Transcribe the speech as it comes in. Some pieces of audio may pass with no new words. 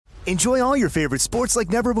Enjoy all your favorite sports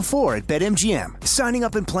like never before at BetMGM. Signing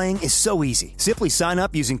up and playing is so easy. Simply sign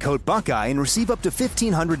up using code Buckeye and receive up to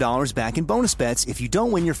 $1,500 back in bonus bets if you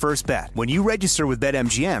don't win your first bet. When you register with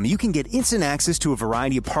BetMGM, you can get instant access to a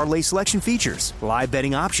variety of parlay selection features, live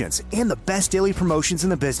betting options, and the best daily promotions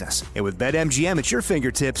in the business. And with BetMGM at your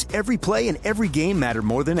fingertips, every play and every game matter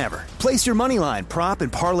more than ever. Place your moneyline, prop,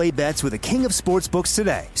 and parlay bets with the king of sportsbooks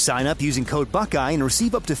today. Sign up using code Buckeye and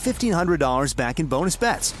receive up to $1,500 back in bonus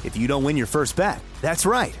bets if you don't win your first bet. That's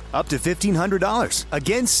right, up to $1,500.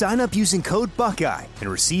 Again, sign up using code Buckeye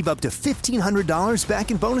and receive up to $1,500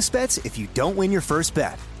 back in bonus bets if you don't win your first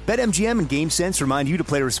bet. BetMGM and GameSense remind you to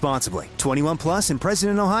play responsibly. 21 plus and present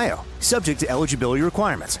in Ohio. Subject to eligibility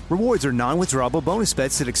requirements. Rewards are non-withdrawable bonus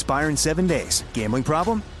bets that expire in 7 days. Gambling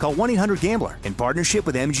problem? Call 1-800-GAMBLER in partnership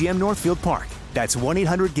with MGM Northfield Park. That's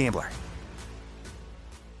 1-800-GAMBLER.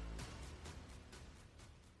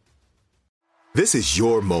 This is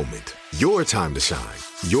your moment, your time to shine,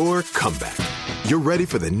 your comeback. You're ready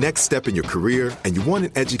for the next step in your career, and you want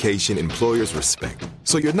an education employers respect.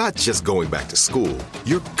 So you're not just going back to school,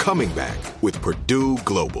 you're coming back with Purdue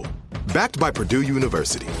Global. Backed by Purdue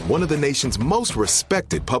University, one of the nation's most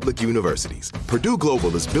respected public universities, Purdue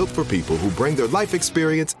Global is built for people who bring their life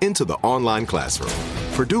experience into the online classroom.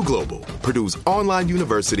 Purdue Global, Purdue's online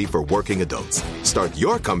university for working adults. Start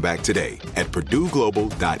your comeback today at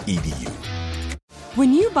purdueglobal.edu.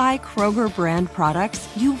 When you buy Kroger brand products,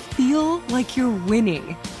 you feel like you're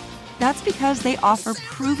winning. That's because they offer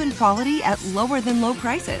proven quality at lower than low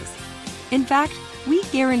prices. In fact, we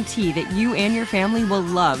guarantee that you and your family will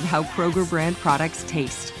love how Kroger brand products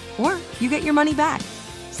taste, or you get your money back.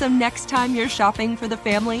 So next time you're shopping for the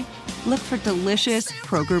family, look for delicious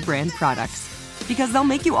Kroger brand products, because they'll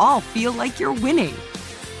make you all feel like you're winning.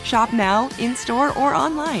 Shop now, in-store, or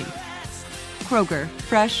online. Kroger,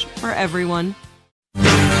 fresh for everyone.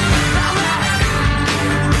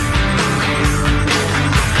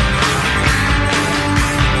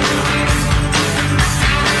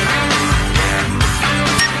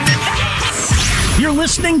 You're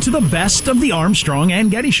listening to the best of the Armstrong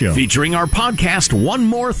and Getty Show. Featuring our podcast, One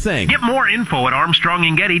More Thing. Get more info at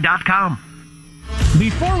armstrongandgetty.com.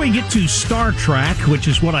 Before we get to Star Trek, which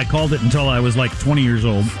is what I called it until I was like 20 years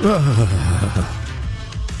old.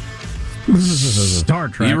 Star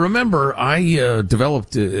Trek. You remember, I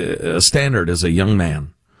developed a standard as a young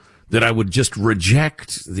man that I would just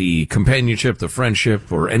reject the companionship, the friendship,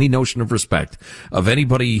 or any notion of respect of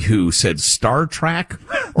anybody who said Star Trek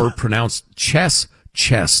or pronounced chest.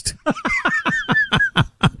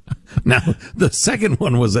 Now, the second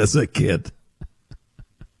one was as a kid.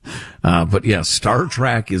 But yeah, Star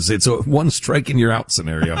Trek it's a one strike and you're out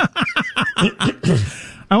scenario.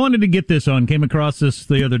 I wanted to get this on. Came across this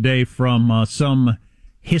the other day from some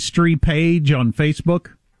history page on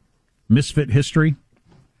Facebook. Misfit History.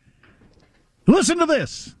 Listen to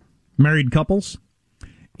this. Married couples.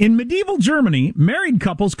 In medieval Germany, married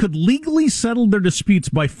couples could legally settle their disputes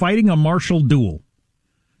by fighting a martial duel.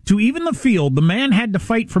 To even the field, the man had to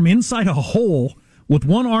fight from inside a hole with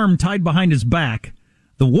one arm tied behind his back.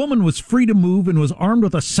 The woman was free to move and was armed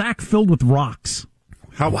with a sack filled with rocks.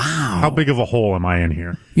 How big of a hole am I in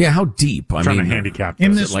here? Yeah, how deep? I'm trying to handicap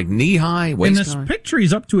this. Is it like knee high, waist high? In this picture,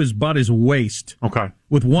 he's up to about his waist. Okay.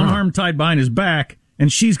 With one arm tied behind his back,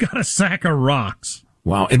 and she's got a sack of rocks.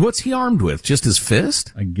 Wow. And what's he armed with? Just his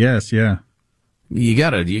fist? I guess, yeah. You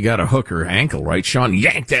gotta hook her ankle, right? Sean,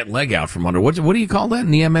 yank that leg out from under. What do you call that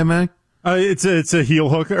in the MMA? It's a heel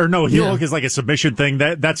hook, or no, heel hook is like a submission thing.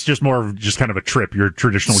 That's just more of just kind of a trip, your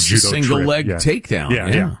traditional judo single trip. leg takedown.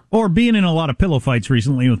 Yeah. Or being in a lot of pillow fights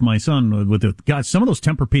recently with my son, with the guys, some of those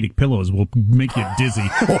Tempur-Pedic pillows will make you dizzy.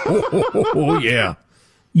 Oh yeah.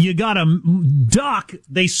 You gotta duck,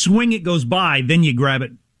 they swing, it goes by, then you grab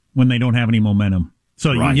it when they don't have any momentum.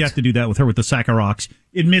 So you have to do that with her with the sack of rocks.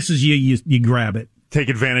 It misses you, you grab it. Take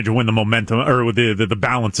advantage of when the momentum or with the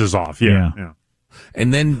balance is off. Yeah.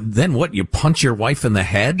 And then what? You punch your wife in the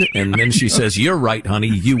head, and then she says, "You're right, honey,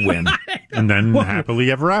 you win." And then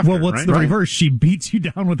happily ever after. Well, what's the reverse? She beats you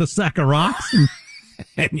down with a sack of rocks,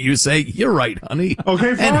 and you say, "You're right, honey."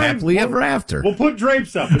 Okay, fine. And happily ever after. We'll put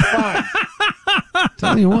drapes up. It's fine.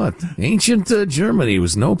 Tell you what, ancient Germany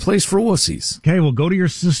was no place for wussies. Okay, well, go to your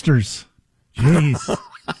sisters. Jeez.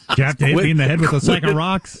 You have to hit me in the head with a sack of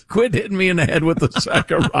rocks? Quit hitting me in the head with a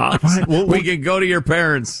sack of rocks. Fine, we can go to your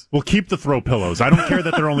parents. We'll keep the throw pillows. I don't care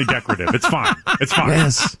that they're only decorative. It's fine. It's fine.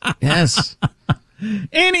 Yes.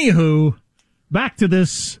 Anywho, back to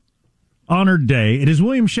this honored day. It is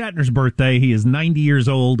William Shatner's birthday. He is 90 years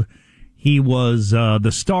old. He was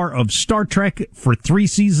the star of Star Trek for 3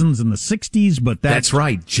 seasons in the 60s, but that's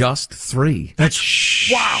right, just 3. That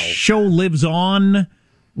show lives on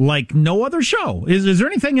like no other show. Is there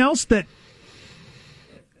anything else that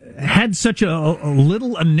had such a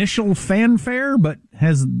little initial fanfare but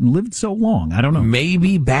has lived so long? I don't know.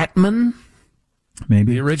 Maybe Batman?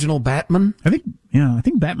 Maybe. The original Batman? I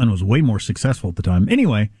think Batman was way more successful at the time.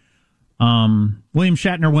 Anyway, William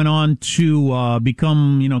Shatner went on to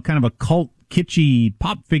become, kind of a cult, kitschy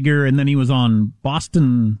pop figure, and then he was on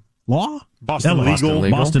Boston Legal.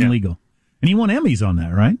 And he won Emmys on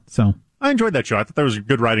that, right? So I enjoyed that show. I thought there was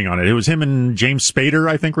good writing on it. It was him and James Spader,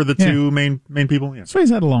 I think, were the two main people. Yeah. So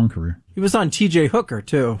he's had a long career. He was on T.J. Hooker,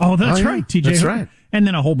 too. Oh, that's right. T.J. That's Hooker. right. And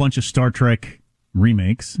then a whole bunch of Star Trek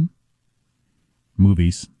remakes,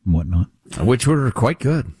 movies, and whatnot. Which were quite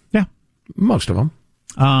good. Yeah. Most of them.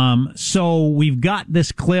 So we've got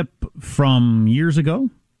this clip from years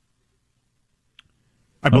ago.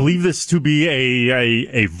 I believe this to be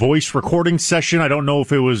a voice recording session. I don't know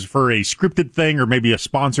if it was for a scripted thing or maybe a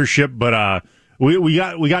sponsorship, but we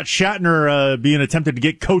got Shatner being attempted to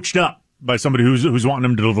get coached up by somebody who's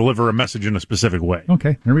wanting him to deliver a message in a specific way.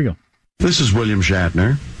 Okay, here we go. This is William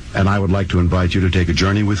Shatner, and I would like to invite you to take a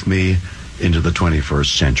journey with me into the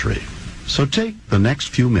 21st century. So take the next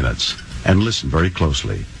few minutes and listen very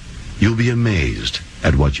closely. You'll be amazed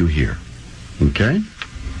at what you hear. Okay?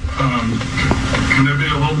 Can there be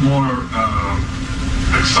a little more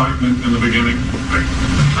excitement in the beginning?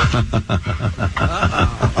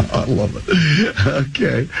 I love it.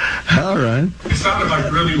 Okay. All right. It sounded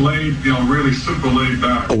like really laid, really super laid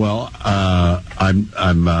back. Well, I'm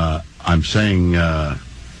saying,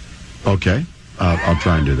 okay. I'll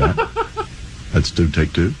try and do that. Let's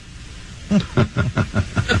take 2.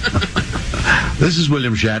 This is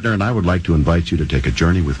William Shatner, and I would like to invite you to take a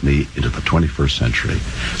journey with me into the 21st century.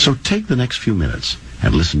 So take the next few minutes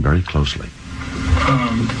and listen very closely.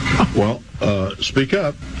 Speak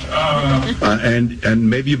up. And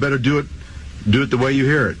maybe you better do it the way you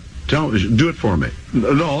hear it. Do it for me.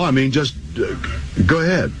 No, I mean, just go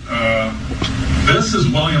ahead. This is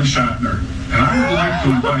William Shatner, and I would like to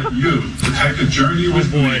invite you to take a journey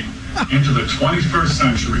with me into the 21st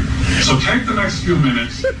century. So take the next few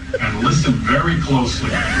minutes and listen very closely.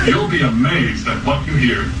 You'll be amazed at what you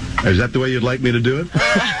hear. Is that the way you'd like me to do it?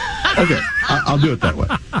 Okay, I'll do it that way.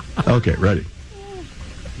 Okay, ready.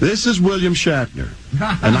 This is William Shatner,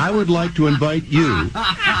 and I would like to invite you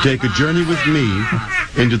to take a journey with me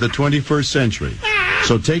into the 21st century.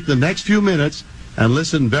 So take the next few minutes and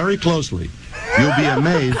listen very closely. You'll be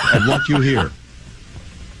amazed at what you hear.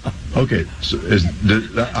 Okay, so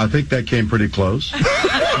I think that came pretty close. I'm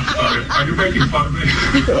sorry. Are you making fun of me?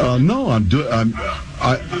 No, I'm just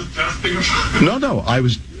testing. No.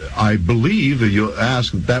 I believe that you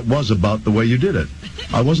asked that was about the way you did it.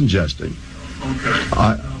 I wasn't jesting. Okay.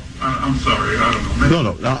 I'm sorry. I don't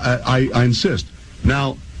know. No. I insist.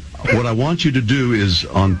 Now, what I want you to do is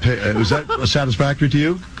is that satisfactory to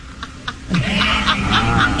you?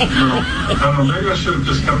 Maybe I should have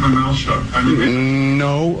just kept my mouth shut.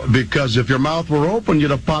 No, because if your mouth were open,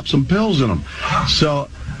 you'd have popped some pills in them. So,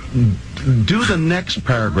 do the next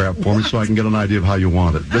paragraph for me so I can get an idea of how you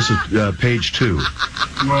want it. This is page 2. Well,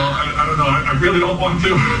 I don't know. I really don't want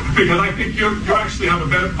to, because I think you actually have a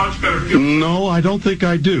much better feel. No, I don't think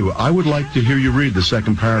I do. I would like to hear you read the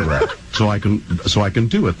second paragraph so I can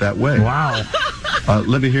do it that way. Wow.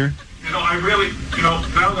 Let me hear. I really, now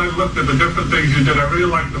that I looked at the different things you did, I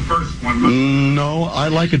really like the first one. No, I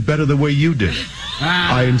like it better the way you did it.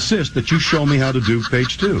 I insist that you show me how to do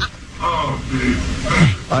page 2. Oh, please.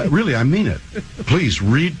 Really, I mean it. Please,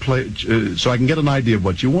 read so I can get an idea of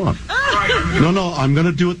what you want. No, I'm going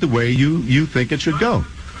to do it the way you think it should go.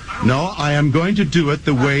 No, I am going to do it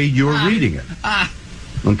the way you're reading it.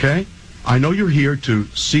 Okay? I know you're here to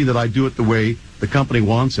see that I do it the way the company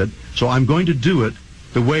wants it, so I'm going to do it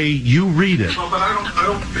the way you read it. Well, but I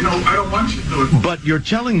don't want you to do it. But you're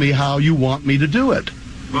telling me how you want me to do it.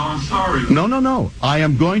 Well, I'm sorry. No. I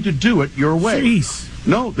am going to do it your way. Jeez.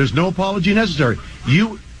 No, there's no apology necessary.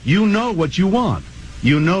 You know what you want.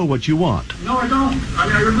 You know what you want. No, I don't.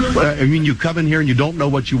 I mean, you come in here and you don't know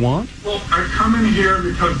what you want? Well, I come in here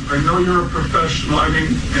because I know you're a professional. I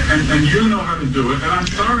mean, and you know how to do it. And I'm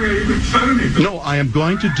sorry I even said anything. No, I am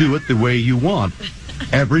going to do it the way you want.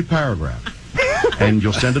 Every paragraph. And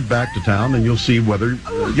you'll send it back to town, and you'll see whether,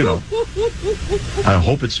 I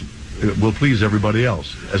hope it will please everybody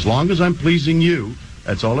else. As long as I'm pleasing you,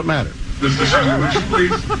 that's all that matters. Mr. Shatner, would you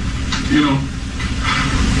please,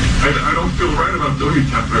 I don't feel right about doing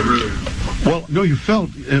that, I really. Well, no, you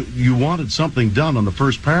felt you wanted something done on the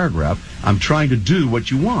first paragraph. I'm trying to do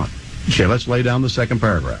what you want. Okay, let's lay down the second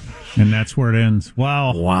paragraph. And that's where it ends.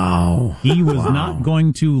 Wow. Wow. He was not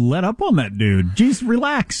going to let up on that dude. Jeez,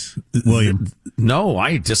 relax, William. No,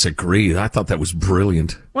 I disagree. I thought that was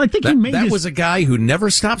brilliant. Well, I think that was a guy who never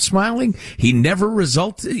stopped smiling. He never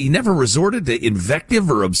resorted to invective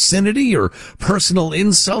or obscenity or personal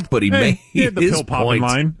insult, but he made had the his pill popping point.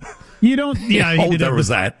 line. You don't. Yeah, there was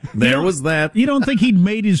that. There was that. You don't think he'd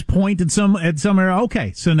made his point at some area?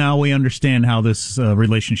 Okay, so now we understand how this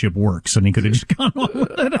relationship works, and he could have just gone on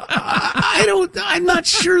with it. I'm not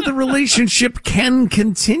sure the relationship can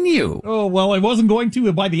continue. Oh well, it wasn't going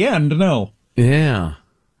to by the end. No. Yeah.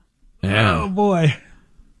 Oh boy.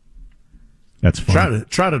 That's funny.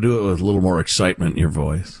 Try to do it with a little more excitement in your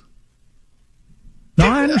voice. No,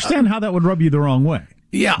 I understand how that would rub you the wrong way.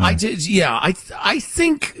 Yeah, I did. Yeah, I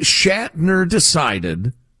think Shatner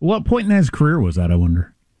decided. What point in his career was that, I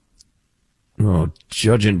wonder? Oh,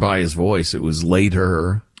 judging by his voice, it was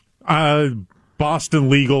later. Boston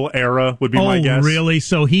legal era would be my guess. Oh, really?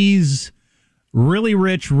 So he's really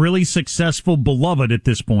rich, really successful, beloved at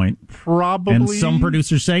this point. Probably. And some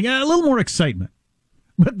producers saying, a little more excitement.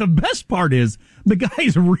 But the best part is the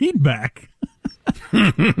guy's read back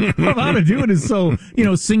of how to do it is so,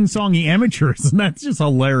 sing-songy amateurs, and that's just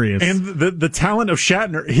hilarious. And the talent of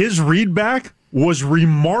Shatner, his read back was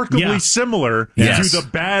remarkably similar to the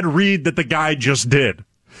bad read that the guy just did.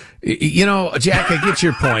 Jack, I get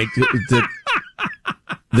your point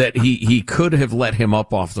that he could have let him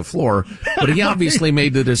up off the floor, but he obviously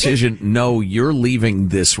made the decision, no, you're leaving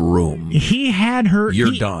this room. He had her...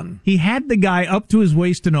 You're done. He had the guy up to his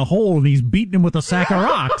waist in a hole, and he's beating him with a sack of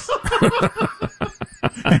rocks.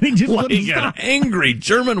 And he just like an angry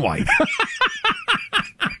German wife.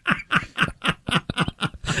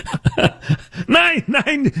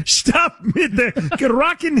 Nein, stop mit der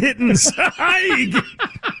Gerockenhitten.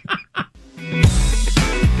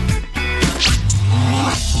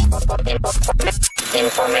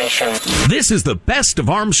 Information. This is the best of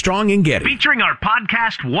Armstrong and Getty. Featuring our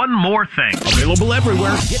podcast, One More Thing. Available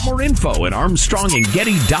everywhere. Get more info at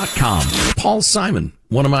ArmstrongandGetty.com. Paul Simon,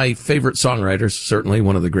 one of my favorite songwriters, certainly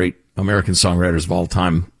one of the great American songwriters of all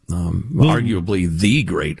time. Arguably the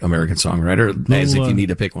great American songwriter, as if you need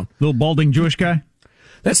to pick one. Little balding Jewish guy?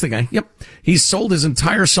 That's the guy. Yep. He's sold his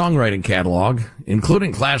entire songwriting catalog,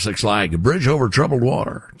 including classics like Bridge Over Troubled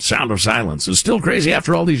Water, Sound of Silence, and Still Crazy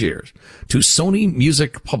After All These Years, to Sony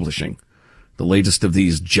Music Publishing, the latest of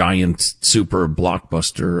these giant super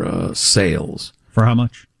blockbuster sales. For how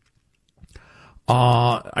much?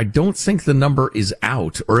 I don't think the number is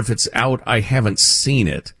out, or if it's out, I haven't seen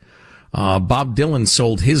it. Bob Dylan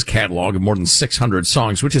sold his catalog of more than 600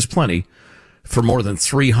 songs, which is plenty, for more than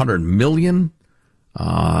 300 million.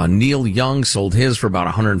 Neil Young sold his for about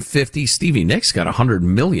 150. Stevie Nicks got 100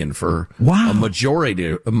 million for a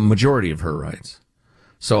majority of her rights.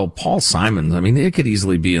 So Paul Simon, it could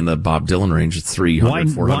easily be in the Bob Dylan range of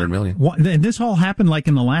 400 million. This all happened like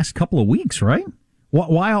in the last couple of weeks, right?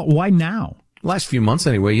 Why now? Last few months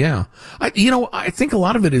anyway, yeah. I think a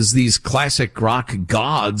lot of it is these classic rock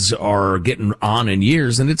gods are getting on in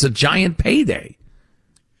years, and it's a giant payday.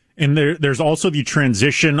 And there's also the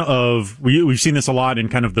transition of, we've seen this a lot in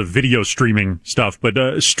kind of the video streaming stuff,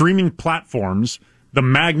 but streaming platforms, the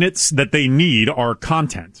magnets that they need are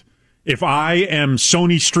content. If I am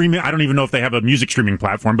Sony streaming, I don't even know if they have a music streaming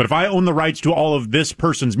platform, but if I own the rights to all of this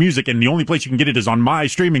person's music and the only place you can get it is on my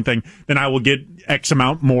streaming thing, then I will get X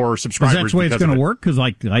amount more subscribers. Is that the way it's going to work? Because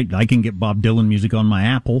I can get Bob Dylan music on my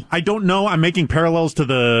Apple. I don't know. I'm making parallels to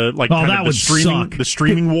the the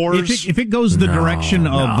streaming wars. If it goes the direction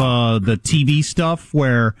of the TV stuff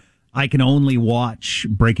where I can only watch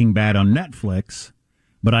Breaking Bad on Netflix,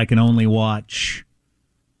 but I can only watch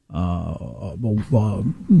Game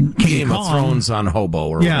of Thrones on Hobo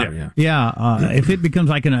or whatever. If it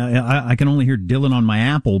becomes I can only hear Dylan on my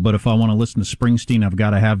Apple, but if I want to listen to Springsteen, I've got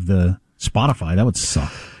to have the Spotify. That would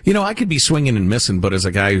suck. I could be swinging and missing, but as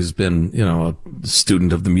a guy who's been, a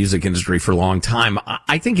student of the music industry for a long time,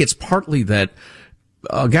 I think it's partly that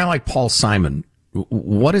a guy like Paul Simon,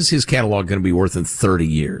 what is his catalog going to be worth in 30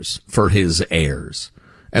 years for his heirs?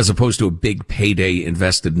 As opposed to a big payday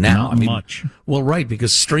invested now. Not much. Well, right,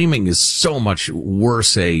 because streaming is so much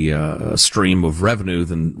worse a stream of revenue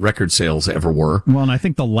than record sales ever were. Well, and I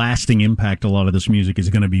think the lasting impact a lot of this music is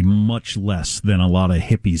going to be much less than a lot of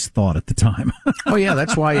hippies thought at the time. Oh, yeah,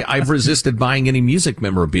 that's why I've resisted buying any music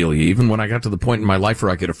memorabilia. Even when I got to the point in my life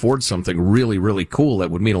where I could afford something really, really cool that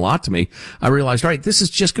would mean a lot to me, I realized, all right, this is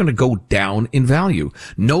just going to go down in value.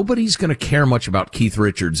 Nobody's going to care much about Keith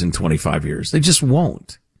Richards in 25 years. They just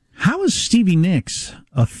won't. How is Stevie Nicks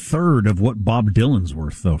a third of what Bob Dylan's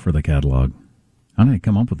worth, though, for the catalog? How do they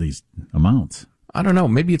come up with these amounts? I don't know.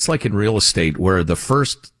 Maybe it's like in real estate where the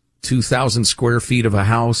first 2,000 square feet of a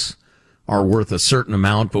house are worth a certain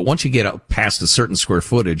amount, but once you get up past a certain square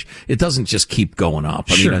footage, it doesn't just keep going up.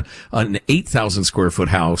 I mean, an 8,000 square foot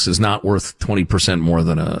house is not worth 20% more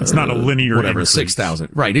than it's not a linear whatever, 6,000.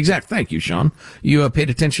 Right, exactly. Thank you, Sean. You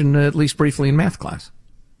paid attention at least briefly in math class.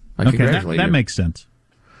 I congratulate you. That makes sense.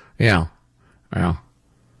 Yeah. Art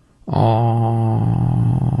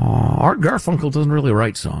Garfunkel doesn't really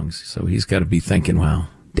write songs, so he's got to be thinking, wow,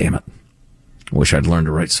 damn it. Wish I'd learned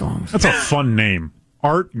to write songs. That's a fun name.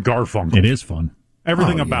 Art Garfunkel. It is fun.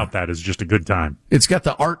 Everything about that is just a good time. It's got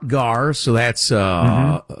the Art Gar, so that's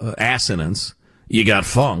assonance. You got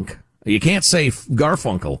funk. You can't say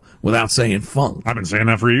Garfunkel without saying funk. I've been saying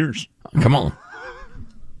that for years. Come on.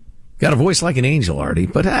 Got a voice like an angel, Artie,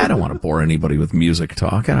 but I don't want to bore anybody with music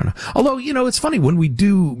talk. I don't know. Although, it's funny, when we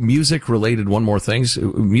do music-related one more things,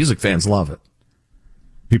 music fans love it.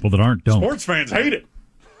 People that aren't don't. Sports fans hate it.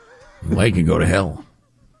 They can go to hell.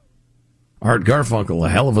 Art Garfunkel, a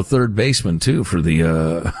hell of a third baseman, too, for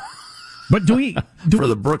the But for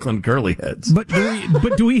the Brooklyn Curly Heads. But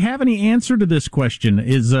do we have any answer to this question?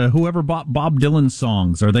 Is whoever bought Bob Dylan's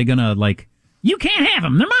songs, are they gonna you can't have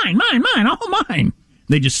them? They're mine, all mine.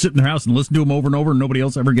 They just sit in their house and listen to them over and over, and nobody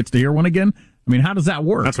else ever gets to hear one again? I mean, how does that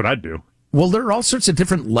work? That's what I'd do. Well, there are all sorts of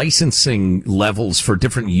different licensing levels for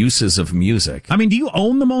different uses of music. I mean, do you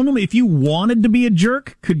own them? If you wanted to be a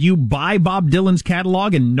jerk, could you buy Bob Dylan's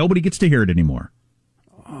catalog and nobody gets to hear it anymore?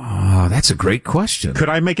 Oh, that's a great question. Could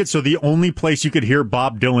I make it so the only place you could hear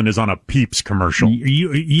Bob Dylan is on a Peeps commercial?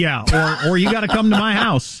 Yeah, or you got to come to my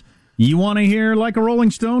house. You want to hear Like a Rolling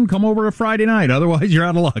Stone? Come over a Friday night. Otherwise, you're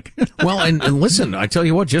out of luck. Well, and listen, I tell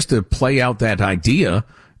you what, just to play out that idea,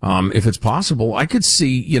 if it's possible, I could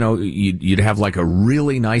see, you'd have like a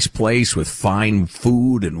really nice place with fine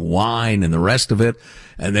food and wine and the rest of it.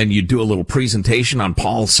 And then you'd do a little presentation on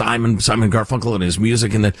Simon Garfunkel and his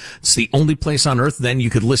music. And it's the only place on earth then you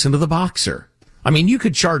could listen to The Boxer. I mean, you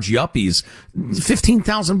could charge yuppies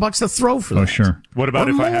 $15,000 to throw for that. Oh, sure. What about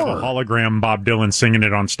if I have a hologram Bob Dylan singing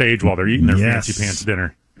it on stage while they're eating their fancy pants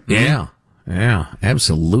dinner? Yeah,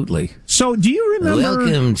 absolutely. So, do you remember?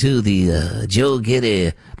 Welcome to the Joe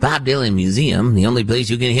Getty Bob Dylan Museum, the only place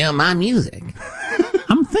you can hear my music.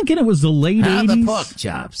 I'm thinking it was the late 80s. The pork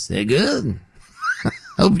chops, they're good.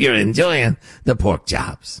 Hope you're enjoying the pork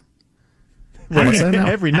chops.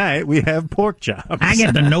 Every night we have pork chops. I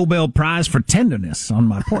get the Nobel Prize for tenderness on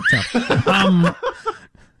my pork chop.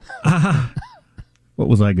 What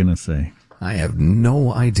was I going to say? I have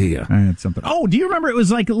no idea. I had something. Oh, do you remember? It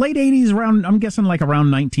was like late 80s, I'm guessing like around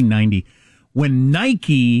 1990, when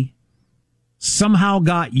Nike somehow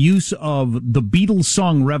got use of the Beatles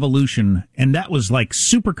song Revolution, and that was like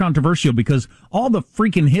super controversial because all the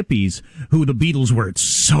freaking hippies who the Beatles were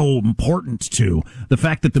so important to, the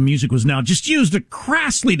fact that the music was now just used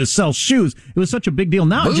crassly to sell shoes, it was such a big deal.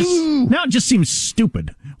 Now it just seems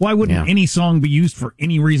stupid. Why wouldn't any song be used for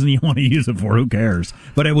any reason you want to use it for? Who cares?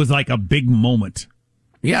 But it was like a big moment.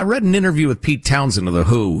 Yeah, I read an interview with Pete Townsend of the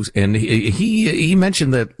Who, and he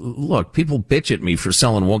mentioned that, look, people bitch at me for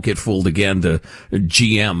selling Won't Get Fooled Again to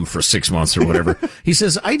GM for 6 months or whatever. He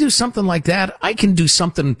says, I do something like that. I can do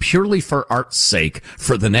something purely for art's sake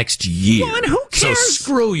for the next year. Well, and who cares? So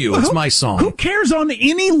screw you. It's my song. Who cares on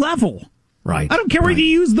any level? Right. I don't care whether you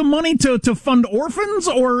use the money to fund orphans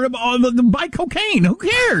or buy cocaine. Who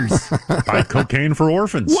cares? Buy cocaine for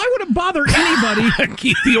orphans. Why would it bother anybody?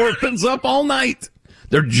 Keep the orphans up all night.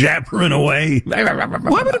 They're jabbering away.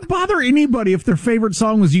 Why would it bother anybody if their favorite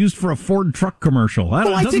song was used for a Ford truck commercial?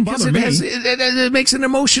 I think because it makes an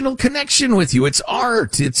emotional connection with you. It's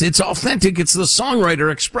art. It's authentic. It's the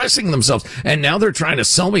songwriter expressing themselves. And now they're trying to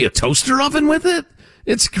sell me a toaster oven with it?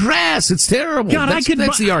 It's crass. It's terrible. God,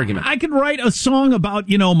 that's the argument. I could write a song about,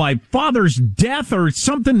 my father's death or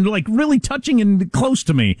something like really touching and close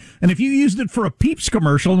to me. And if you used it for a Peeps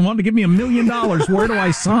commercial and wanted to give me $1 million, where do I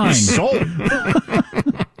sign? Sold.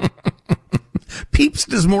 Peeps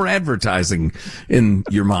does more advertising in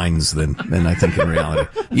your minds than I think in reality.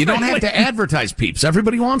 You don't have to advertise Peeps.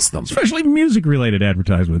 Everybody wants them. Especially music-related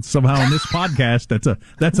advertisements. Somehow in this podcast,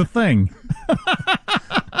 that's a thing.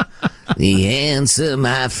 The answer,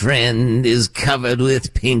 my friend, is covered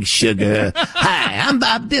with pink sugar. Hi, I'm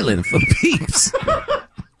Bob Dylan for Peeps.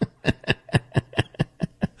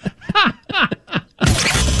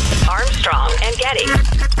 Armstrong and Getty.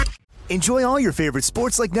 Enjoy all your favorite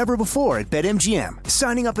sports like never before at BetMGM.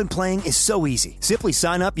 Signing up and playing is so easy. Simply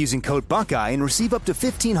sign up using code Buckeye and receive up to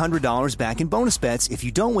 $1,500 back in bonus bets if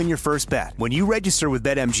you don't win your first bet. When you register with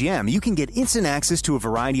BetMGM, you can get instant access to a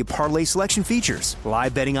variety of parlay selection features,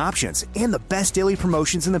 live betting options, and the best daily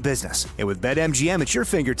promotions in the business. And with BetMGM at your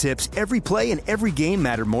fingertips, every play and every game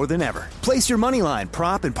matter more than ever. Place your moneyline,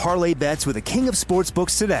 prop, and parlay bets with the king of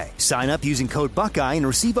sportsbooks today. Sign up using code Buckeye and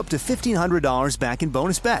receive up to $1,500 back in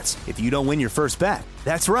bonus bets if you don't win your first bet.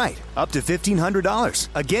 That's right, up to $1,500.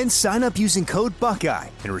 Again, sign up using code Buckeye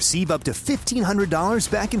and receive up to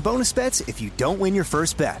 $1,500 back in bonus bets if you don't win your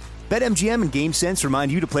first bet. BetMGM and GameSense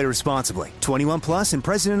remind you to play responsibly. 21 plus and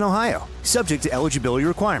present in Ohio. Subject to eligibility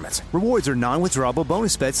requirements. Rewards are non-withdrawable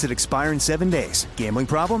bonus bets that expire in 7 days. Gambling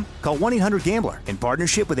problem? Call 1-800-GAMBLER in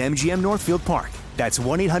partnership with MGM Northfield Park. That's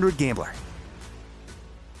 1-800-GAMBLER.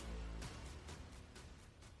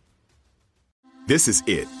 This is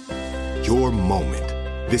it. Your moment.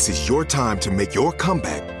 This is your time to make your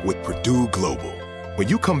comeback with Purdue Global. When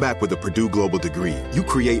you come back with a Purdue Global degree, you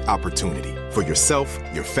create opportunity for yourself,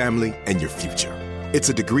 your family, and your future. It's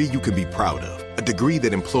a degree you can be proud of, a degree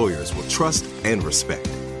that employers will trust and respect.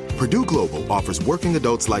 Purdue Global offers working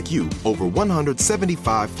adults like you over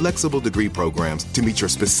 175 flexible degree programs to meet your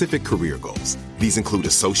specific career goals. These include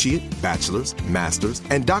associate, bachelor's, master's,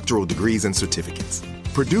 and doctoral degrees and certificates.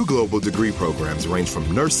 Purdue Global degree programs range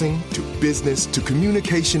from nursing to business to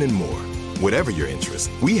communication and more. Whatever your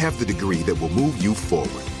interest, we have the degree that will move you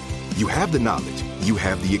forward. You have the knowledge, you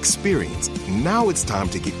have the experience. Now it's time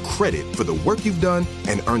to get credit for the work you've done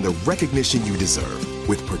and earn the recognition you deserve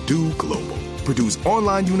with Purdue Global, Purdue's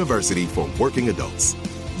online university for working adults.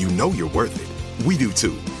 You know you're worth it. We do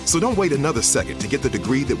too. So don't wait another second to get the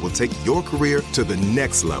degree that will take your career to the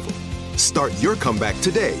next level. Start your comeback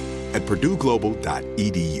today at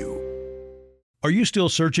purdueglobal.edu. Are you still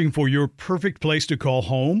searching for your perfect place to call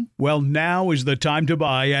home? Well, now is the time to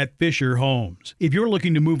buy at Fisher Homes. If you're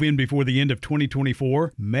looking to move in before the end of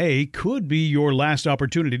 2024, May could be your last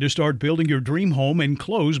opportunity to start building your dream home and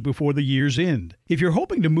close before the year's end. If you're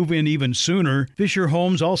hoping to move in even sooner, Fisher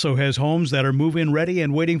Homes also has homes that are move-in ready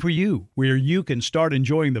and waiting for you, where you can start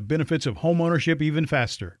enjoying the benefits of homeownership even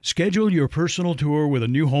faster. Schedule your personal tour with a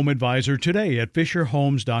new home advisor today at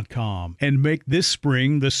FisherHomes.com and make this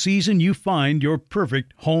spring the season you find your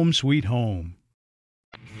perfect home sweet home.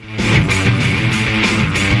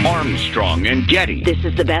 Armstrong and Getty. This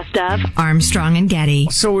is the best of Armstrong and Getty.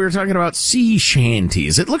 So we were talking about sea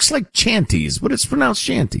shanties. It looks like chanties, but it's pronounced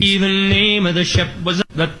shanties. The name of the ship was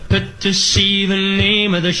that put to sea. The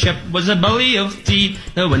name of the ship was a belly of tea.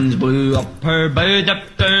 The winds blew up her bow,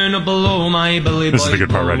 dipped down below my belly. This is the good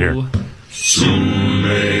part right here. Soon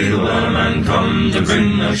may the wellerman come to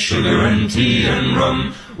bring us sugar and tea and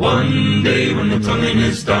rum. One day when the tonguing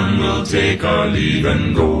is done, we'll take our leave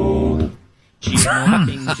and go.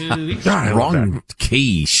 Wrong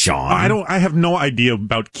key, Sean. I have no idea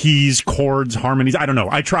about keys, chords, harmonies. I don't know.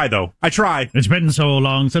 I try though. I try. It's been so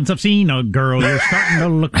long since I've seen a girl. You're starting to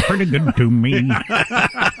look pretty good to me.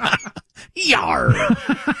 Yar,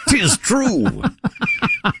 'tis true.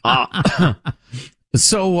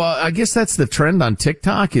 So I guess that's the trend on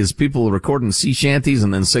TikTok is people recording sea shanties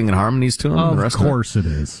and then singing harmonies to them. Of course it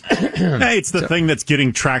is. Hey, it's the thing that's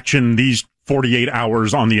getting traction these 48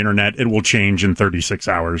 hours on the internet. It will change in 36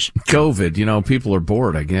 hours. COVID, people are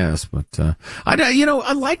bored, I guess. But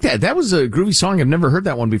I like that. That was a groovy song. I've never heard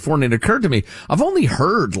that one before, and it occurred to me I've only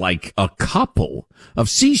heard like a couple of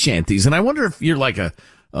sea shanties, and I wonder if you're like an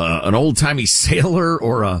old timey sailor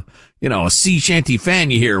or a sea shanty fan.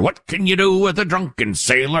 You hear, what can you do with a drunken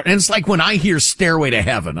sailor? And it's like when I hear Stairway to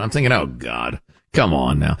Heaven, I'm thinking, oh God, come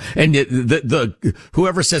on now. And the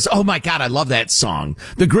whoever says, oh my God, I love that song.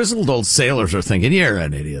 The grizzled old sailors are thinking, you're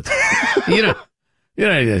an idiot.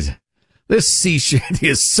 This sea shanty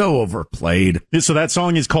is so overplayed. So that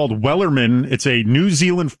song is called Wellerman. It's a New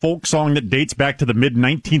Zealand folk song that dates back to the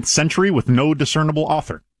mid-19th century with no discernible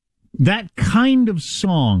author. That kind of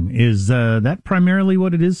song, is that primarily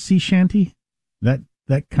what it is, sea shanty? That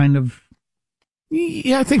kind of...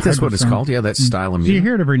 Yeah, I think that's what it's called. Yeah, that style of music. You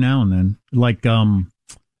hear it every now and then. Like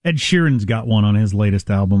Ed Sheeran's got one on his latest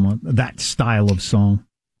album, that style of song.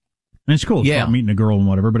 And it's cool. It's about meeting a girl and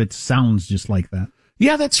whatever, but it sounds just like that.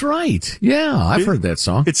 Yeah, that's right. Yeah, I've heard that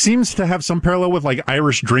song. It seems to have some parallel with like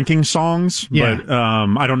Irish drinking songs, but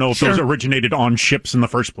I don't know if those originated on ships in the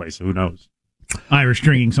first place. Who knows? Irish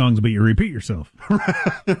drinking songs, but you repeat yourself.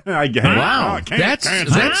 I guess. Wow,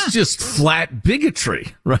 that's just flat bigotry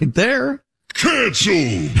right there.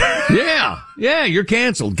 Canceled. Yeah, you're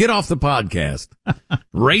canceled. Get off the podcast.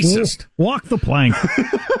 Racist. Walk the plank.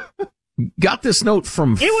 got this note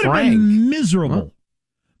from Frank. It would have been miserable.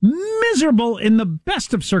 Miserable in the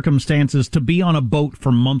best of circumstances to be on a boat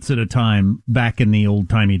for months at a time back in the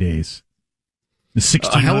old-timey days.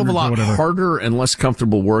 A hell of a lot harder and less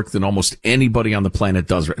comfortable work than almost anybody on the planet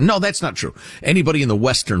does right. No, that's not true. Anybody in the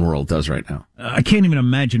Western world does right now. I can't even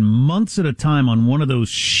imagine months at a time on one of those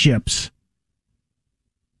ships.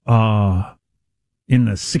 In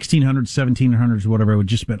the 1600s, 1700s, whatever, it would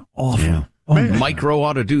just been awful. Yeah. Micro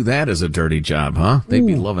ought to do that as a dirty job, huh? They'd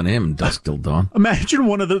be loving him dusk till dawn. Imagine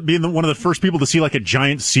being one of the first people to see like a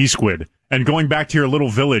giant sea squid and going back to your little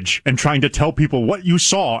village and trying to tell people what you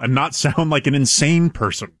saw and not sound like an insane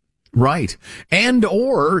person. Right. And,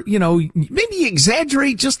 or, maybe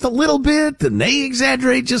exaggerate just a little bit, and they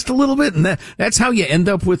exaggerate just a little bit, and that's how you end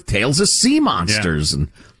up with tales of sea monsters and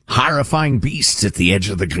horrifying beasts at the edge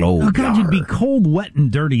of the globe. Oh, God, you'd be cold, wet,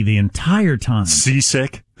 and dirty the entire time.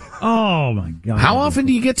 Seasick. Oh, my God. How often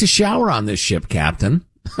do you get to shower on this ship, Captain?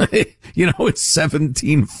 It's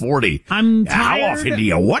 1740. I'm tired. How often do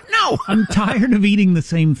you what now? I'm tired of eating the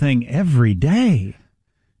same thing every day.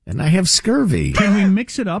 And I have scurvy. Can we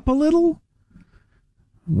mix it up a little?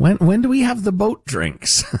 When do we have the boat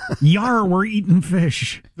drinks? Yar, we're eating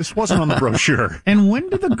fish. This wasn't on the brochure. And when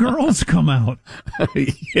do the girls come out?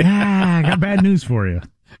 I got bad news for you.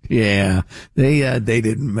 Yeah, they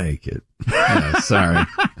didn't make it. Sorry.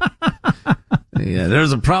 Yeah,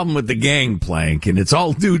 there's a problem with the gangplank, and it's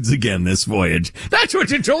all dudes again this voyage. That's what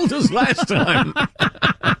you told us last time.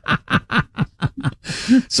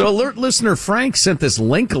 So, alert listener Frank sent this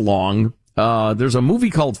link along. There's a movie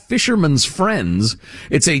called Fisherman's Friends.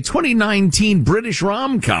 It's a 2019 British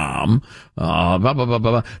rom-com.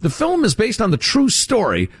 The film is based on the true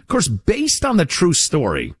story. Of course, based on the true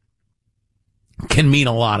story can mean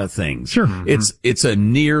a lot of things. Sure. It's a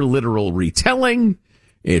near literal retelling.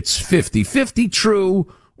 It's 50-50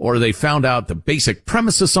 true, or they found out the basic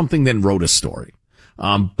premise of something, then wrote a story.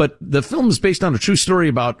 But the film is based on a true story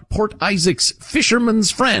about Port Isaac's Fisherman's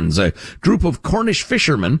Friends, a group of Cornish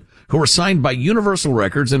fishermen who were signed by Universal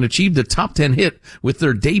Records and achieved a top 10 hit with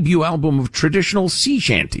their debut album of traditional sea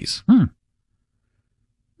shanties.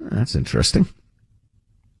 That's interesting.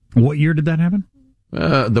 What year did that happen?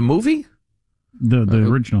 The movie? The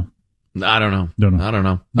original. I don't know. I don't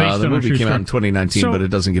know. The movie came out in 2019, but it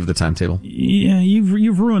doesn't give the timetable. Yeah,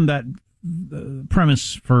 you've ruined that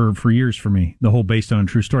premise for years for me, the whole based on a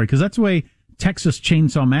true story, because that's the way Texas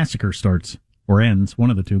Chainsaw Massacre starts, or ends, one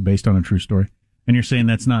of the two, based on a true story. And you're saying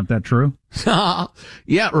that's not that true?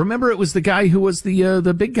 Yeah, remember it was the guy who was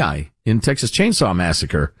the big guy in Texas Chainsaw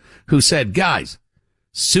Massacre who said, guys,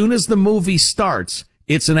 soon as the movie starts,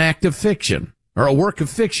 it's an act of fiction. Or a work of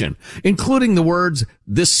fiction, including the words,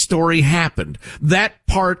 this story happened. That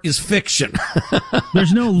part is fiction.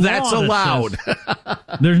 There's no law that's allowed.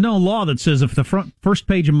 There's no law that says if the first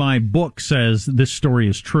page of my book says this story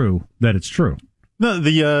is true, that it's true. No,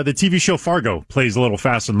 the TV show Fargo plays a little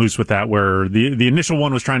fast and loose with that, where the initial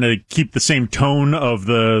one was trying to keep the same tone of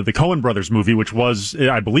the Coen Brothers movie, which was,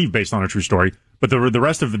 I believe, based on a true story. But the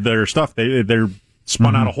rest of their stuff, they're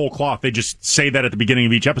spun out a whole cloth. They just say that at the beginning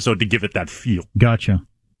of each episode to give it that feel. Gotcha.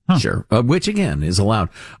 Huh. Sure. Which, again, is allowed.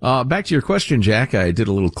 Back to your question, Jack. I did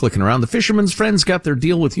a little clicking around. The Fisherman's Friends got their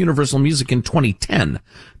deal with Universal Music in 2010.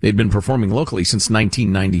 They'd been performing locally since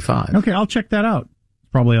 1995. Okay, I'll check that out.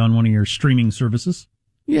 It's probably on one of your streaming services.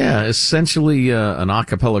 Yeah, essentially an a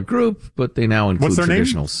cappella group, but they now include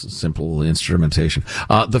traditional simple instrumentation.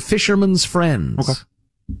 The Fisherman's Friends. Okay.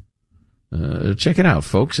 Check it out,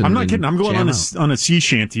 folks. I'm not kidding. I'm going on a sea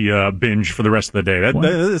shanty binge for the rest of the day. I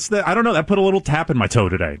don't know. That put a little tap in my toe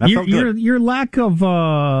today. That felt good. Your lack of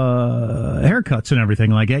haircuts and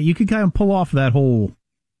everything like that, you could kind of pull off that whole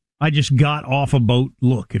I just got off a boat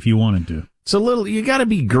look if you wanted to. It's a little. You got to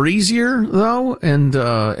be greasier though,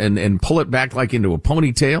 and pull it back like into a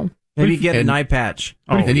ponytail. Maybe get an eye patch.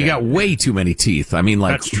 And you got way too many teeth. I mean,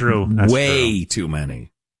 like that's true. Way too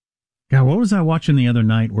many. God, what was I watching the other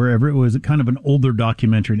night? Wherever it was kind of an older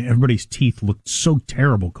documentary, and everybody's teeth looked so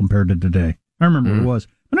terrible compared to today. I remember what it was,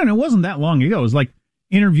 but no, it wasn't that long ago. It was like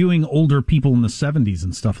interviewing older people in the 70s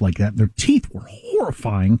and stuff like that. Their teeth were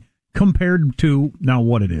horrifying compared to now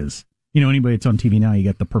what it is. You know, anybody that's on TV now, you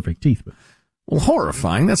get the perfect teeth. But well,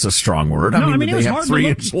 horrifying, that's a strong word. I mean they have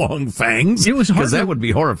 3-inch long fangs. It was hard because that would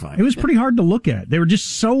be horrifying. It was pretty hard to look at. They were just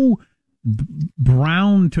so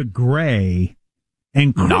brown to gray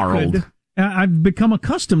and crooked. Gnarled. I've become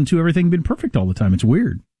accustomed to everything being perfect all the time. It's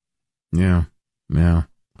weird. Yeah.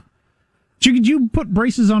 Did you put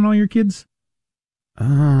braces on all your kids?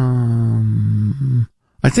 I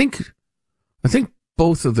think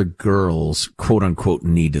both of the girls, quote unquote,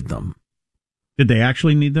 needed them. Did they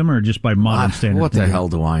actually need them, or just by modern standards? What the hell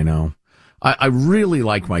do I know? I really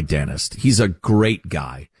like my dentist. He's a great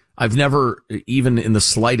guy. I've never even in the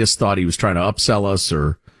slightest thought he was trying to upsell us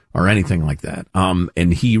or anything like that.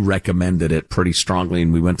 And he recommended it pretty strongly,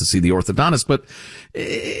 and we went to see the orthodontist. But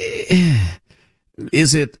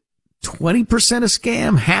is it 20% a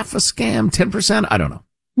scam, half a scam, 10%? I don't know.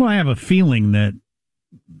 Well, I have a feeling that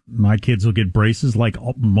my kids will get braces like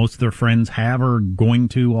most of their friends have or going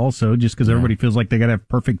to also, just because everybody feels like they got to have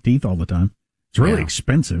perfect teeth all the time. It's really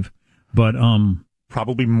expensive, but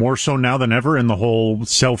probably more so now than ever in the whole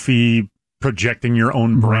selfie projecting your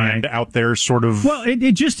own brand out there sort of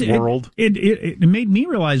world. It made me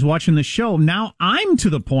realize watching the show, now I'm to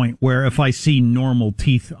the point where if I see normal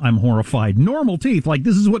teeth, I'm horrified. Normal teeth, like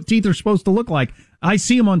this is what teeth are supposed to look like. I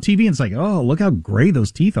see them on TV and it's like, oh, look how gray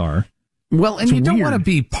those teeth are. Well, and you don't want to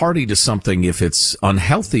be party to something if it's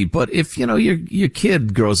unhealthy, but if, your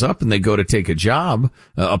kid grows up and they go to take a job,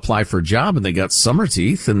 apply for a job, and they got summer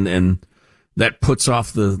teeth and that puts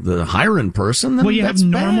off the hiring person, then you that's have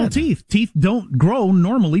normal bad. teeth. Teeth don't grow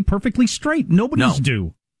normally perfectly straight. Nobody's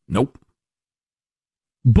do. Nope.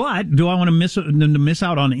 But do I want to miss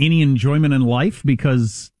out on any enjoyment in life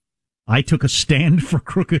because I took a stand for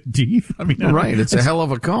crooked teeth? I mean, right. It's a hell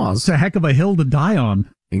of a cause. It's a heck of a hill to die on.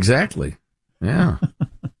 Exactly. Yeah.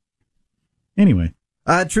 Anyway.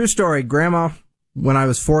 True story. Grandma, when I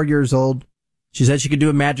was 4 years old, she said she could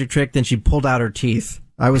do a magic trick, then she pulled out her teeth.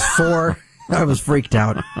 I was 4. I was freaked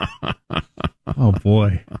out. Oh,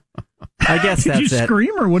 boy. I guess that's it. Did you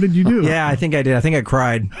scream or what did you do? Yeah, I think I did. I think I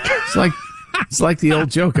cried. It's like the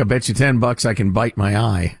old joke. I bet you $10 I can bite my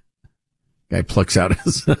eye. Guy plucks out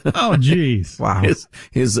his oh jeez, wow,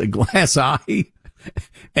 his glass eye,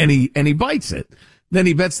 and he bites it. Then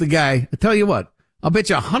he bets the guy, I tell you what, I'll bet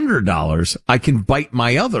you $100 I can bite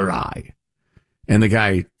my other eye. And the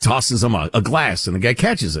guy tosses him a glass, and the guy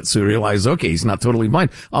catches it. So he realizes, okay, he's not totally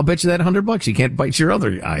blind. I'll bet you that $100 he can't bite your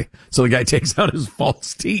other eye. So the guy takes out his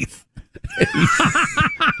false teeth.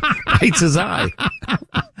 Bites his eye.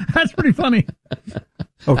 That's pretty funny.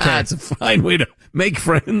 Okay. It's a fine way to make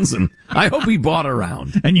friends, and I hope he bought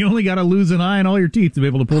around. And you only got to lose an eye and all your teeth to be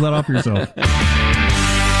able to pull that off yourself.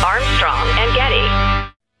 Armstrong and Getty.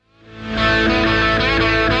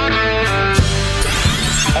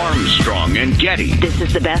 Armstrong and Getty. This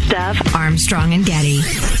is the best of Armstrong and Getty.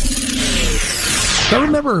 I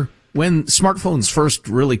remember when smartphones first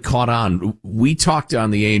really caught on, we talked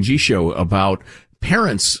on the A&G show about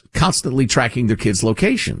parents constantly tracking their kids'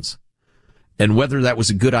 locations and whether that was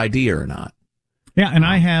a good idea or not. Yeah, and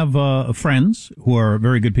I have friends who are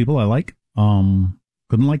very good people I like. Couldn't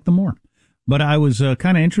like them more. But I was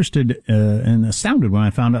kind of interested and astounded when I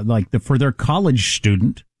found out, like, for their college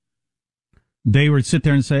student, they would sit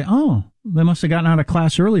there and say, oh, they must have gotten out of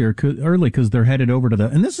class early because they're headed over to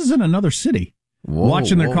and this is in another city.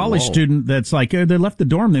 Watching their college student that's like, they left the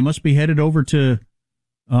dorm, they must be headed over to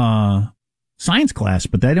science class,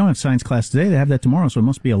 but they don't have science class today. They have that tomorrow, so it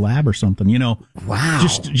must be a lab or something, Wow.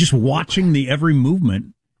 Just watching the every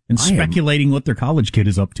movement and speculating what their college kid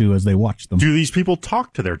is up to as they watch them. Do these people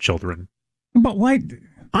talk to their children? But why?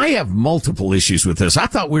 I have multiple issues with this. I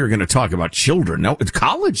thought we were going to talk about children. No, it's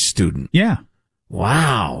college student. Yeah.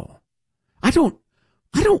 Wow. I don't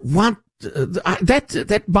want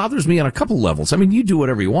that bothers me on a couple levels. I mean, you do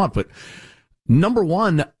whatever you want, but number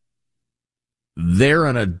one, they're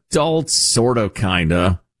an adult, sort of,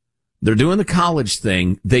 kinda. They're doing the college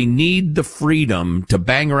thing. They need the freedom to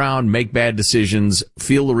bang around, make bad decisions,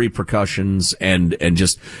 feel the repercussions, and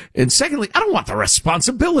secondly, I don't want the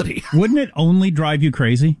responsibility. Wouldn't it only drive you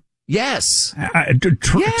crazy? Yes.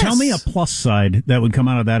 Yes. Tell me a plus side that would come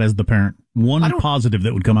out of that as the parent. One positive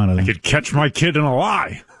that would come out of that. I could catch my kid in a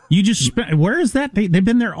lie. You just where is that? They've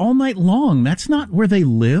been there all night long. That's not where they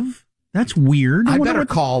live. That's weird. I better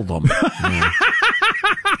call them.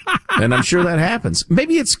 And I'm sure that happens.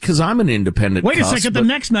 Maybe it's because I'm an independent. Wait a second. The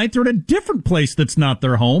next night they're at a different place that's not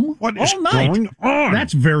their home. What is going on?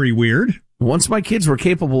 That's very weird. Once my kids were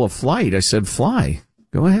capable of flight, I said, fly.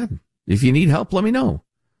 Go ahead. If you need help, let me know.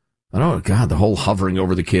 I don't know. God, the whole hovering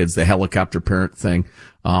over the kids, the helicopter parent thing.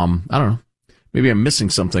 I don't know. Maybe I'm missing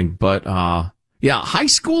something, but, yeah, high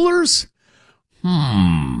schoolers.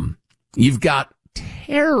 You've got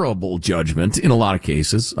terrible judgment in a lot of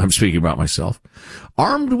cases. I'm speaking about myself.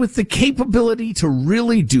 Armed with the capability to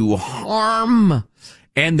really do harm,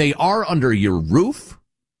 and they are under your roof.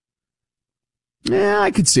 Yeah,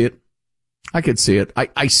 I could see it.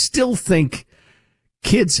 I still think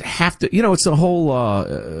kids have to, it's the whole,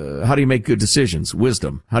 how do you make good decisions?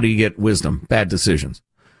 Wisdom. How do you get wisdom? Bad decisions.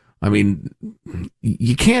 I mean,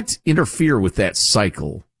 you can't interfere with that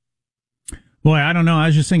cycle. Boy, I don't know. I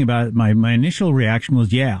was just thinking about it. My initial reaction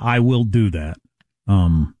was, yeah, I will do that.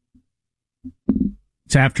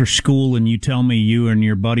 It's after school and you tell me you and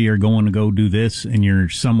your buddy are going to go do this and you're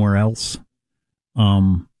somewhere else.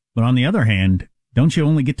 But on the other hand, don't you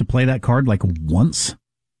only get to play that card like once?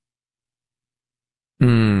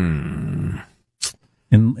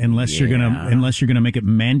 Unless you're gonna make it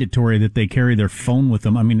mandatory that they carry their phone with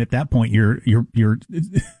them. I mean, at that point, you're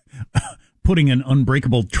putting an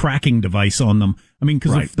unbreakable tracking device on them. I mean,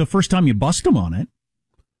 because the first time you bust them on it,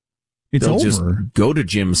 they'll over. Just go to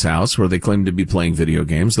Jim's house where they claim to be playing video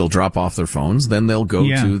games. They'll drop off their phones. Then they'll go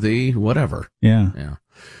to the whatever. Yeah.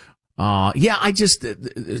 I just,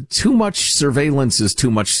 too much surveillance is too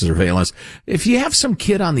much surveillance. If you have some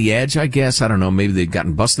kid on the edge, I guess, I don't know, maybe they've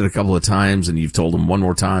gotten busted a couple of times and you've told them one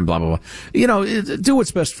more time, blah, blah, blah. You know, do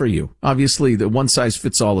what's best for you. Obviously, the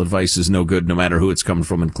one-size-fits-all advice is no good no matter who it's coming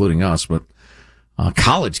from, including us. But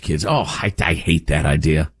college kids, I hate that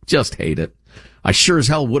idea. Just hate it. I sure as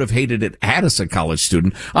hell would have hated it as a college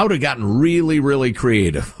student. I would have gotten really, really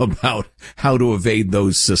creative about how to evade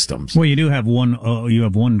those systems. Well, you do have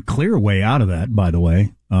one clear way out of that, by the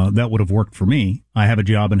way. That would have worked for me. I have a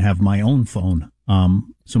job and have my own phone.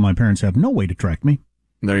 So my parents have no way to track me.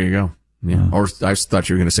 There you go. Yeah. Or I thought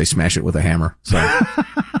you were going to say smash it with a hammer.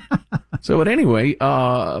 So, but anyway,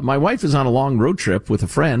 my wife is on a long road trip with a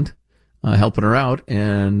friend. Helping her out,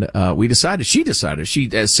 and she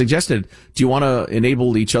suggested, do you want to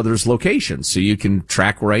enable each other's locations so you can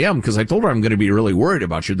track where I am? Because I told her I'm going to be really worried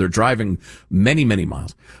about you. They're driving many, many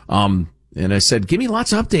miles. And I said, give me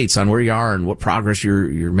lots of updates on where you are and what progress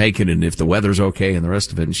you're making and if the weather's okay and the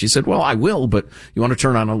rest of it. And she said, well, I will, but you want to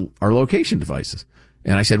turn on our location devices?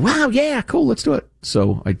 And I said, wow, yeah, cool, let's do it.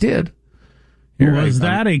 So I did. Was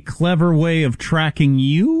that a clever way of tracking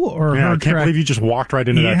you, or her? I can't believe you just walked right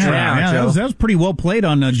into that trap. Yeah, that was pretty well played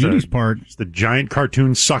on Judy's part. It's the giant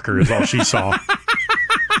cartoon sucker is all she saw.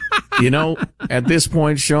 You know, at this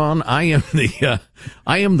point, Sean, I am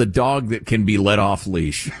the dog that can be let off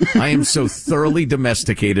leash. I am so thoroughly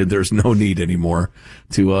domesticated. There's no need anymore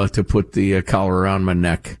to put the collar around my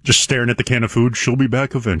neck. Just staring at the can of food. She'll be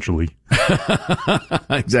back eventually.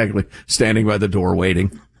 Exactly. Standing by the door,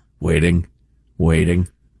 waiting.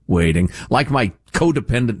 Like my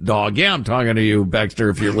codependent dog. Yeah, I'm talking to you, Baxter,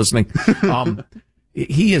 if you're listening.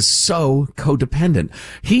 He is so codependent.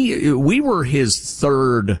 We were his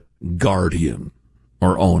third guardian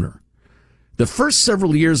or owner. The first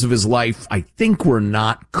several years of his life, I think, were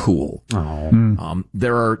not cool.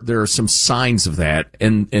 There are some signs of that.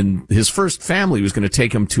 And his first family was going to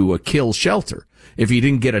take him to a kill shelter. If he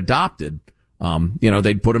didn't get adopted,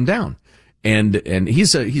 they'd put him down. And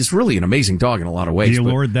he's really an amazing dog in a lot of ways. Do you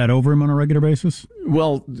lord that over him on a regular basis?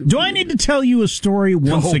 Well, do I need to tell you a story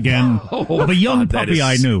once again of a young puppy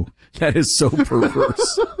I knew? That is so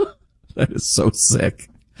perverse. That is so sick.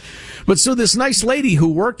 But so this nice lady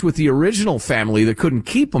who worked with the original family that couldn't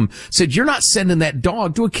keep him said, you're not sending that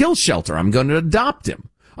dog to a kill shelter. I'm going to adopt him.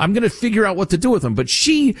 I'm going to figure out what to do with him. But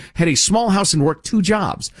she had a small house and worked 2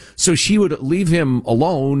 jobs. So she would leave him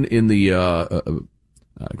alone in the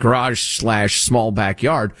garage/small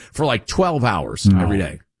backyard for like 12 hours every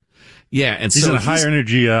day. Yeah, and he's so a high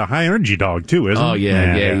energy dog too, isn't he? Oh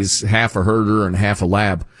yeah. He's half a herder and half a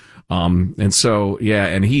lab. And so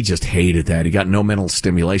and he just hated that. He got no mental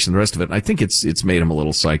stimulation, the rest of it. And I think it's made him a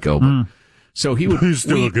little psycho. But, so he's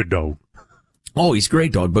still a good dog. Oh, he's a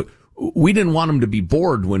great dog, but we didn't want him to be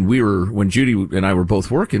bored when Judy and I were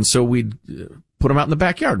both working, so we'd put him out in the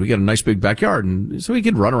backyard. We got a nice big backyard, and so he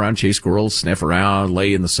could run around, chase squirrels, sniff around,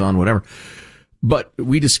 lay in the sun, whatever. But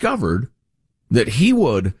we discovered that he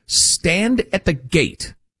would stand at the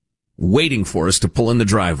gate waiting for us to pull in the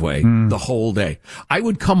driveway the whole day. I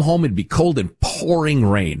would come home and be cold and pouring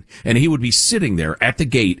rain, and he would be sitting there at the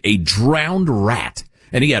gate, a drowned rat.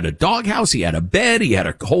 And he had a doghouse, he had a bed, he had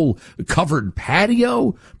a whole covered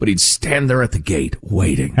patio, but he'd stand there at the gate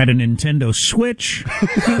waiting. Had a Nintendo Switch,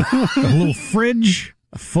 a little fridge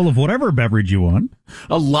full of whatever beverage you want.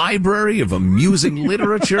 A library of amusing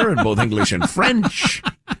literature in both English and French.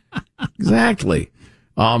 Exactly.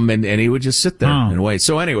 And he would just sit there and wait.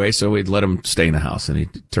 So anyway, we'd let him stay in the house, and he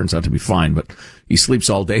turns out to be fine, but he sleeps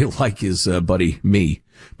all day like his buddy me.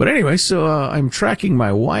 But anyway, so I'm tracking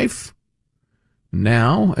my wife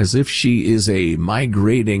now as if she is a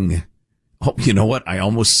migrating, you know what? I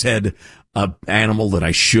almost said a animal that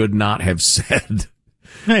I should not have said.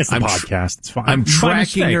 It's a podcast. It's fine. I'm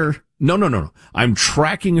tracking her. No. I'm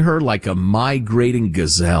tracking her like a migrating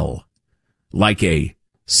gazelle, like a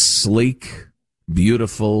sleek,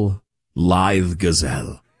 beautiful, lithe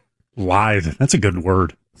gazelle. Lithe. That's a good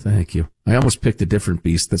word. Thank you. I almost picked a different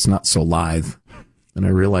beast that's not so lithe. And I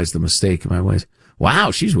realized the mistake in my ways.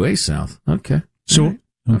 Wow, she's way south. Okay. So,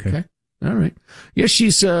 okay. All right. Yeah,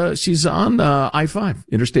 she's on I-5,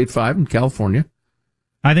 Interstate 5 in California.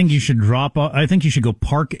 I think you should go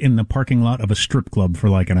park in the parking lot of a strip club for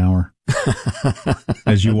like an hour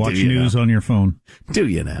as you watch news on your phone. Do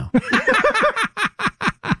you now?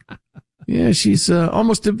 Yeah, she's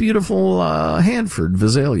almost a beautiful Hanford,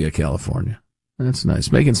 Visalia, California. That's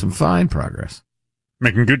nice. Making some fine progress.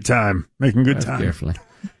 Making good time. Carefully.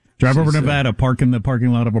 Drive over to Nevada, park in the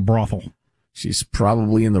parking lot of a brothel. She's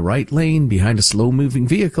probably in the right lane behind a slow-moving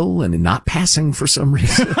vehicle and not passing for some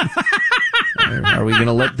reason. Are we going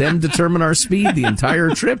to let them determine our speed the entire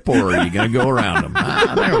trip, or are you going to go around them?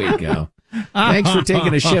 There we go. Thanks for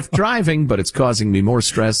taking a shift driving, but it's causing me more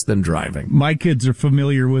stress than driving. My kids are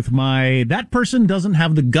familiar with that person doesn't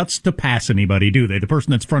have the guts to pass anybody, do they? The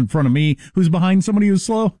person that's in front of me who's behind somebody who's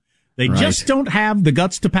slow. They just don't have the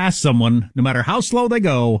guts to pass someone, no matter how slow they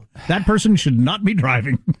go. That person should not be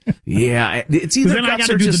driving. Yeah, it's either then I got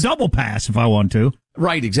to do the double pass if I want to.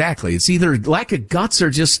 Right, exactly. It's either lack of guts or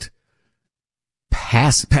just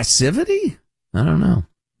passivity. I don't know.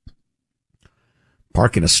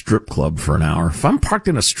 Park in a strip club for an hour. If I'm parked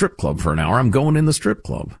in a strip club for an hour, I'm going in the strip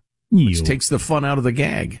club, which takes the fun out of the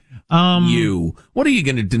gag. What are you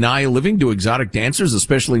going to deny a living to exotic dancers,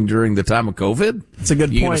 especially during the time of COVID? That's a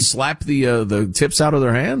good point. You going to slap the tips out of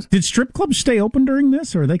their hands? Did strip clubs stay open during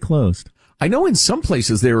this, or are they closed? I know in some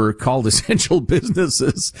places they were called essential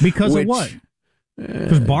businesses. Because of what?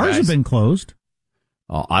 Because bars have been closed.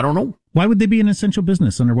 I don't know. Why would they be an essential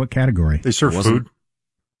business? Under what category? They serve food.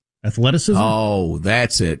 Athleticism? Oh,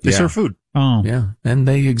 that's it. They serve food. Oh. Yeah, and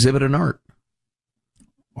they exhibit an art.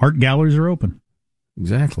 Art galleries are open.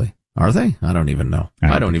 Exactly. Are they? I don't even know.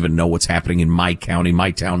 I don't even know what's happening in my county,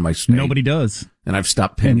 my town, my state. Nobody does. And I've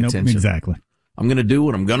stopped paying attention. Exactly. I'm going to do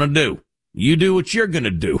what I'm going to do. You do what you're going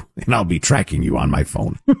to do, and I'll be tracking you on my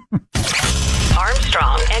phone.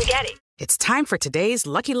 Armstrong and Getty. It's time for today's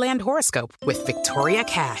Lucky Land horoscope with Victoria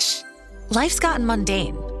Cash. Life's gotten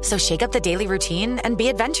mundane, so shake up the daily routine and be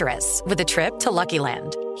adventurous with a trip to Lucky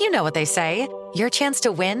Land. You know what they say. Your chance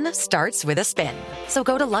to win starts with a spin. So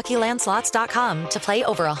go to LuckyLandSlots.com to play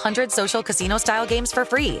over 100 social casino-style games for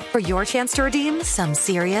free for your chance to redeem some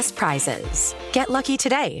serious prizes. Get lucky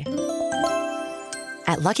today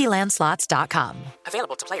at LuckyLandSlots.com.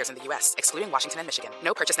 Available to players in the U.S., excluding Washington and Michigan.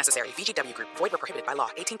 No purchase necessary. VGW Group. Void where prohibited by law.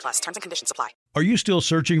 18+. Terms and conditions apply. Are you still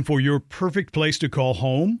searching for your perfect place to call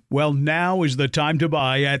home? Well, now is the time to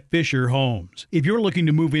buy at Fisher Homes. If you're looking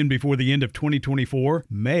to move in before the end of 2024,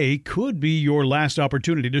 May could be your last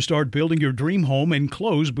opportunity to start building your dream home and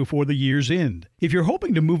close before the year's end. If you're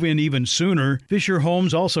hoping to move in even sooner, Fisher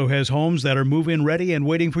Homes also has homes that are move-in ready and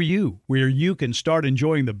waiting for you, where you can start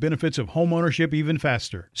enjoying the benefits of homeownership even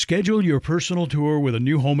faster. Schedule your personal tour with a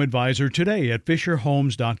new home advisor today at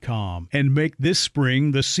FisherHomes.com and make this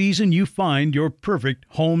spring the season you find your perfect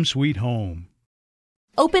home sweet home.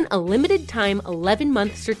 Open a limited-time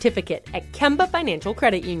 11-month certificate at Kemba Financial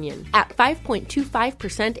Credit Union. At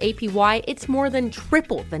 5.25% APY, it's more than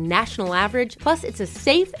triple the national average, plus it's a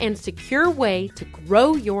safe and secure way to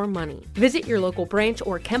grow your money. Visit your local branch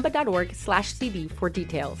or kemba.org/cb for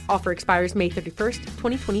details. Offer expires May 31st,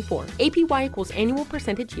 2024. APY equals annual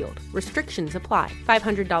percentage yield. Restrictions apply.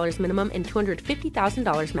 $500 minimum and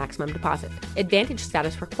 $250,000 maximum deposit. Advantage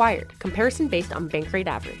status required. Comparison based on bank rate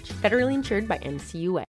average. Federally insured by NCUA.